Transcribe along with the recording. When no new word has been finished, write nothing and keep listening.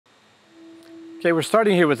Okay, we're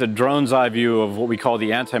starting here with a drone's eye view of what we call the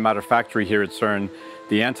antimatter factory here at CERN,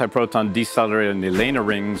 the antiproton decelerator and the Elena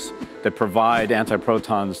rings that provide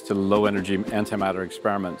antiprotons to low-energy antimatter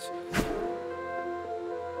experiments.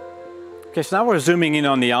 Okay, so now we're zooming in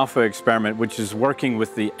on the alpha experiment, which is working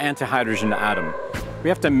with the antihydrogen atom. We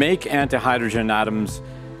have to make antihydrogen atoms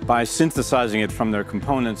by synthesizing it from their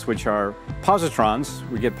components, which are positrons.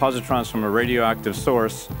 We get positrons from a radioactive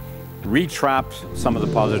source, retrap some of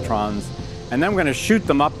the positrons, and then we're going to shoot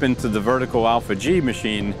them up into the vertical alpha G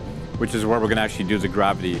machine, which is where we're going to actually do the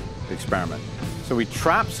gravity experiment. So we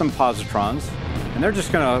trap some positrons, and they're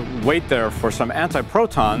just going to wait there for some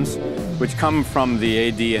antiprotons, which come from the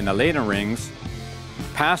AD and Elena rings,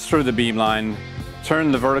 pass through the beamline,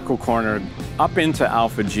 turn the vertical corner up into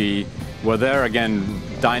alpha G, where they're again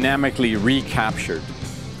dynamically recaptured.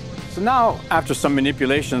 So now, after some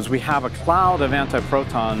manipulations, we have a cloud of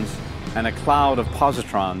antiprotons and a cloud of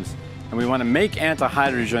positrons, and we want to make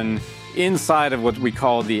antihydrogen inside of what we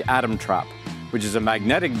call the atom trap, which is a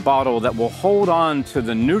magnetic bottle that will hold on to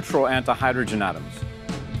the neutral antihydrogen atoms.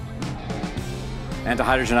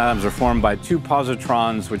 Antihydrogen atoms are formed by two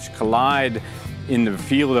positrons which collide in the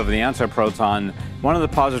field of the antiproton. One of the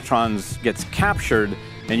positrons gets captured,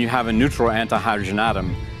 and you have a neutral antihydrogen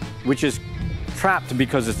atom, which is trapped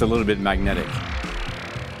because it's a little bit magnetic.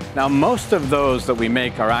 Now, most of those that we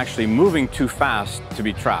make are actually moving too fast to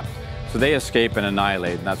be trapped. So they escape and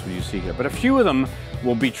annihilate, and that's what you see here. But a few of them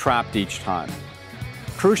will be trapped each time.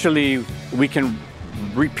 Crucially, we can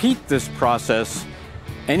repeat this process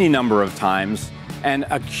any number of times and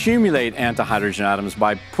accumulate antihydrogen atoms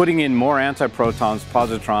by putting in more antiprotons,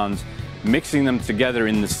 positrons, mixing them together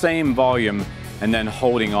in the same volume, and then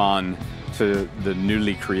holding on to the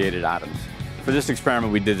newly created atoms. For this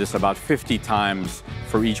experiment, we did this about 50 times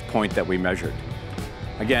for each point that we measured.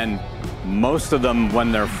 Again, most of them,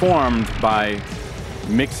 when they're formed by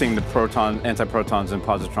mixing the antiprotons and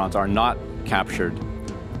positrons, are not captured.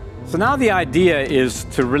 So now the idea is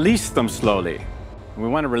to release them slowly. We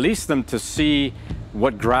want to release them to see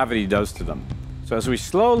what gravity does to them. So as we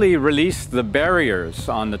slowly release the barriers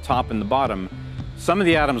on the top and the bottom, some of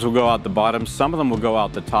the atoms will go out the bottom, some of them will go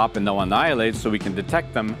out the top, and they'll annihilate so we can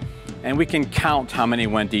detect them, and we can count how many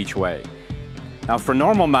went each way. Now, for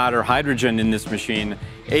normal matter, hydrogen in this machine,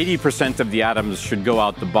 80% of the atoms should go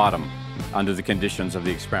out the bottom under the conditions of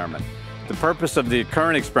the experiment. The purpose of the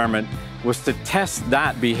current experiment was to test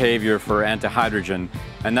that behavior for antihydrogen,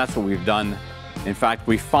 and that's what we've done. In fact,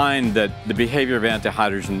 we find that the behavior of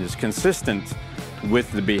antihydrogen is consistent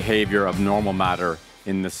with the behavior of normal matter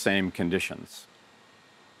in the same conditions.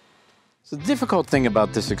 So the difficult thing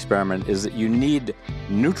about this experiment is that you need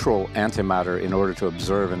neutral antimatter in order to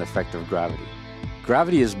observe an effect of gravity.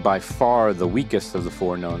 Gravity is by far the weakest of the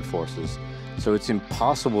four known forces, so it's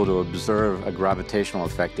impossible to observe a gravitational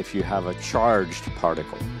effect if you have a charged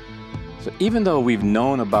particle. So even though we've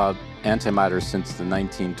known about antimatter since the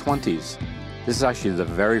 1920s, this is actually the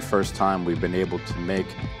very first time we've been able to make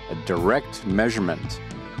a direct measurement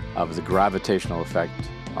of the gravitational effect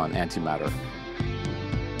on antimatter.